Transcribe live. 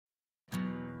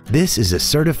This is a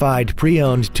certified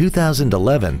pre-owned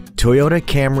 2011 Toyota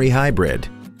Camry Hybrid.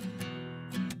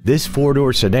 This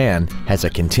four-door sedan has a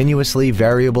continuously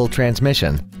variable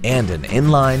transmission and an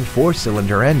inline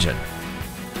four-cylinder engine.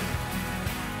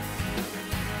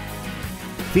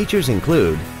 Features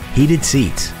include heated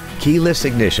seats, keyless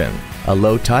ignition, a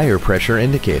low tire pressure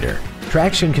indicator,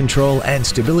 traction control and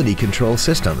stability control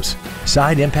systems,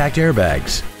 side impact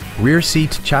airbags, rear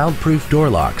seat child-proof door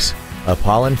locks, a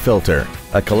pollen filter,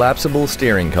 a collapsible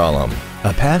steering column,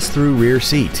 a pass-through rear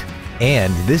seat,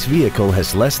 and this vehicle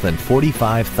has less than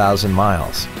 45,000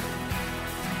 miles.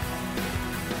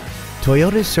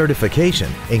 Toyota's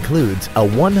certification includes a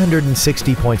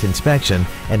 160-point inspection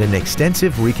and an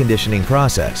extensive reconditioning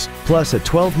process, plus a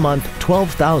 12-month,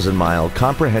 12,000-mile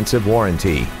comprehensive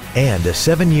warranty and a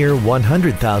 7-year,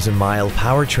 100,000-mile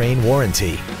powertrain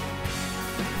warranty.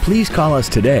 Please call us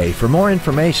today for more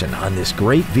information on this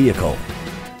great vehicle.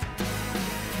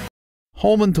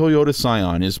 Holman Toyota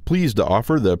Scion is pleased to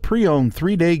offer the pre-owned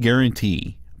 3-day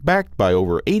guarantee. Backed by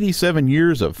over 87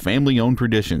 years of family-owned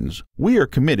traditions, we are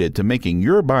committed to making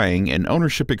your buying and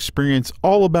ownership experience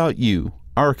all about you,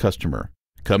 our customer.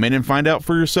 Come in and find out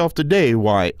for yourself today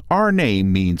why our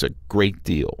name means a great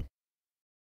deal.